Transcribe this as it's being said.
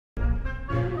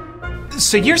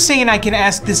So you're saying I can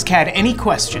ask this cat any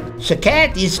question? The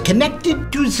cat is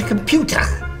connected to the computer.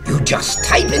 You just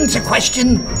type in the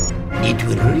question, it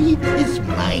will read his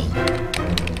mind.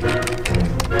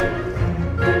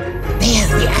 There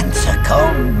the answer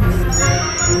comes.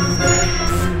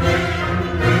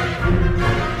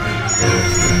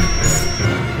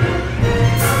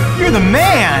 You're the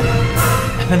man!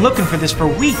 I've been looking for this for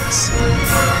weeks.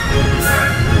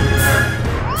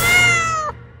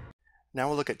 Now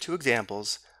we'll look at two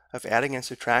examples of adding and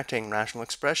subtracting rational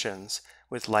expressions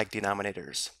with like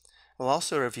denominators. We'll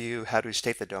also review how to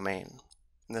state the domain.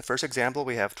 In the first example,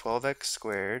 we have 12x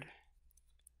squared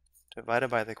divided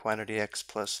by the quantity x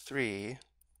plus 3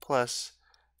 plus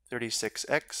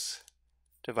 36x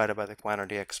divided by the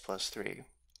quantity x plus 3.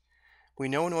 We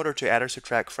know in order to add or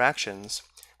subtract fractions,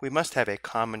 we must have a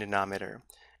common denominator.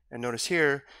 And notice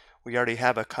here, we already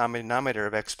have a common denominator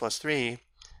of x plus 3,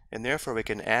 and therefore we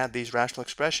can add these rational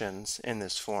expressions in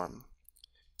this form.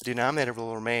 The denominator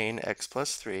will remain x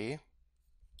plus 3,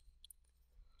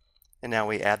 and now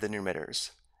we add the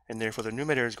numerators. And therefore the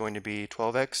numerator is going to be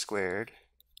 12x squared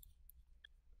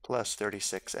plus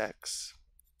 36x.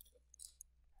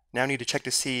 Now we need to check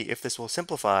to see if this will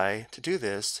simplify. To do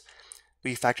this,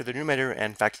 we factor the numerator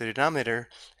and factor the denominator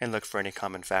and look for any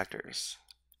common factors.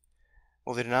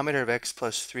 Well, the denominator of x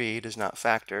plus 3 does not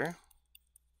factor.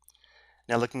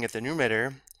 Now looking at the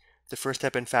numerator, the first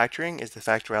step in factoring is to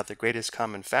factor out the greatest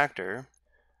common factor.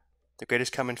 The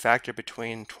greatest common factor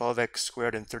between 12x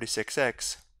squared and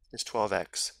 36x is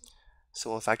 12x.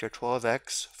 So we'll factor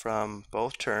 12x from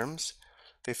both terms.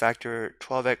 If we factor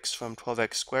 12x from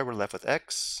 12x squared, we're left with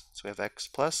x, so we have x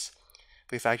plus.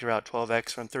 If we factor out 12x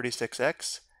from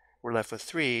 36x, we're left with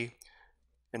 3,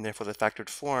 and therefore the factored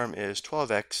form is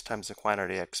 12x times the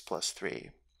quantity x plus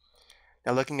 3.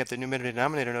 Now looking at the numerator and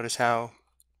denominator, notice how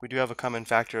we do have a common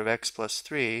factor of x plus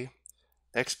 3.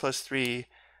 X plus 3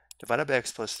 divided by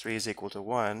x plus 3 is equal to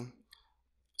 1.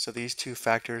 So these two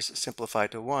factors simplify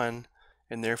to 1,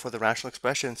 and therefore the rational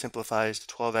expression simplifies to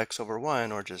 12x over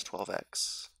 1, or just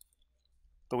 12x.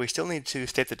 But we still need to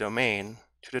state the domain.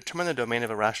 To determine the domain of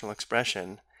a rational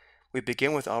expression, we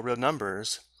begin with all real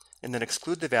numbers, and then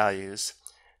exclude the values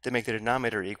that make the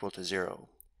denominator equal to 0.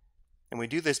 And we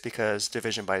do this because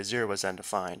division by 0 was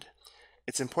undefined.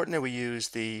 It's important that we use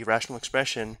the rational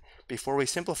expression before we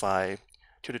simplify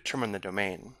to determine the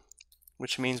domain,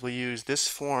 which means we'll use this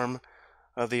form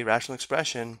of the rational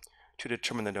expression to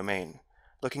determine the domain.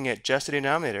 Looking at just the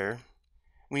denominator,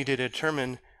 we need to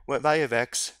determine what value of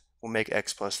x will make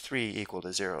x plus 3 equal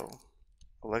to 0.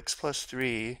 Well, x plus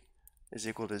 3 is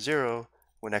equal to 0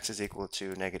 when x is equal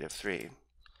to negative 3,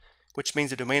 which means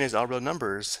the domain is all real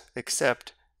numbers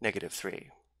except negative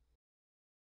 3.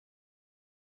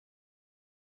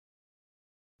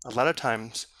 A lot of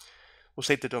times, we'll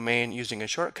state the domain using a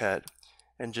shortcut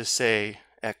and just say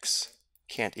x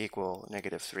can't equal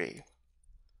negative 3.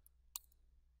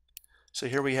 So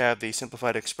here we have the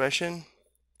simplified expression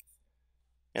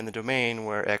and the domain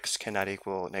where x cannot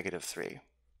equal negative 3.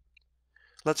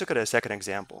 Let's look at a second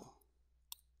example.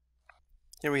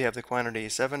 Here we have the quantity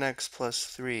 7x plus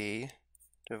 3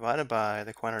 divided by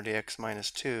the quantity x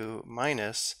minus 2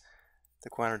 minus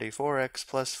the quantity 4x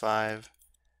plus 5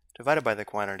 divided by the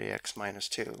quantity x minus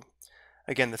 2.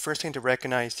 Again, the first thing to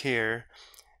recognize here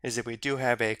is that we do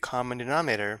have a common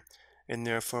denominator, and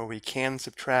therefore we can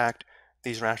subtract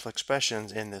these rational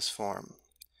expressions in this form.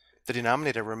 The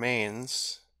denominator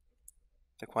remains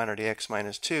the quantity x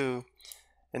minus 2,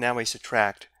 and now we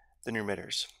subtract the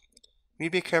numerators. We need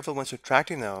to be careful when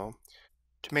subtracting, though,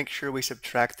 to make sure we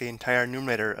subtract the entire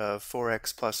numerator of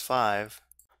 4x plus 5.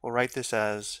 We'll write this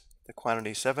as the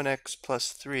quantity 7x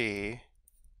plus 3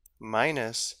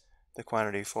 minus the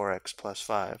quantity 4x plus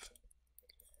 5.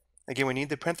 Again, we need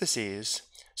the parentheses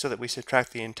so that we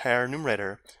subtract the entire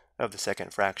numerator of the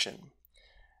second fraction.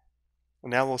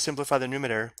 And now we'll simplify the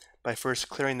numerator by first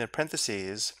clearing the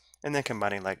parentheses and then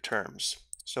combining like terms.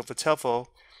 So if it's helpful,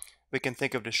 we can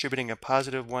think of distributing a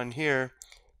positive 1 here,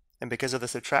 and because of the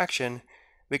subtraction,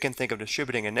 we can think of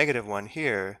distributing a negative 1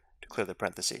 here to clear the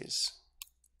parentheses.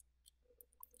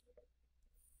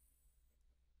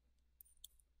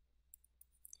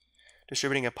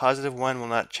 Distributing a positive 1 will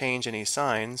not change any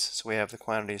signs, so we have the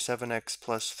quantity 7x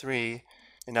plus 3,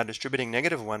 and now distributing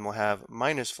negative 1 will have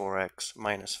minus 4x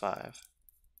minus 5.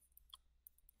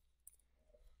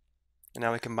 And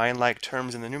now we combine like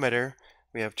terms in the numerator.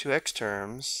 We have 2x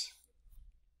terms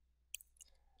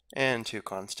and 2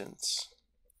 constants.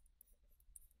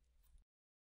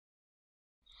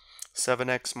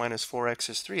 7x minus 4x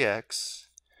is 3x,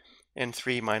 and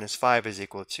 3 minus 5 is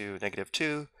equal to negative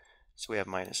 2, so we have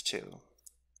minus 2.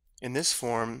 In this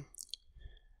form,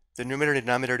 The numerator and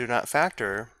denominator do not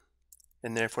factor,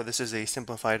 and therefore this is a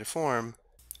simplified form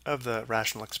of the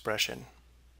rational expression.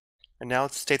 And now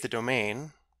let's state the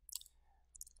domain.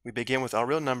 We begin with all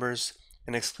real numbers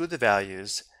and exclude the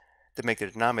values that make the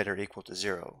denominator equal to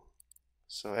 0.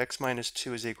 So x minus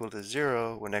 2 is equal to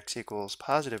 0 when x equals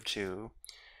positive 2,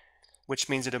 which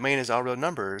means the domain is all real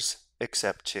numbers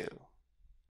except 2.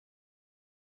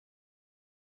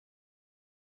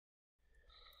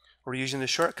 Or using the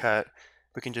shortcut,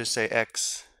 we can just say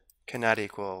x cannot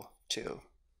equal 2.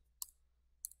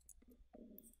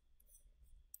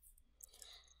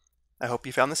 I hope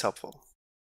you found this helpful.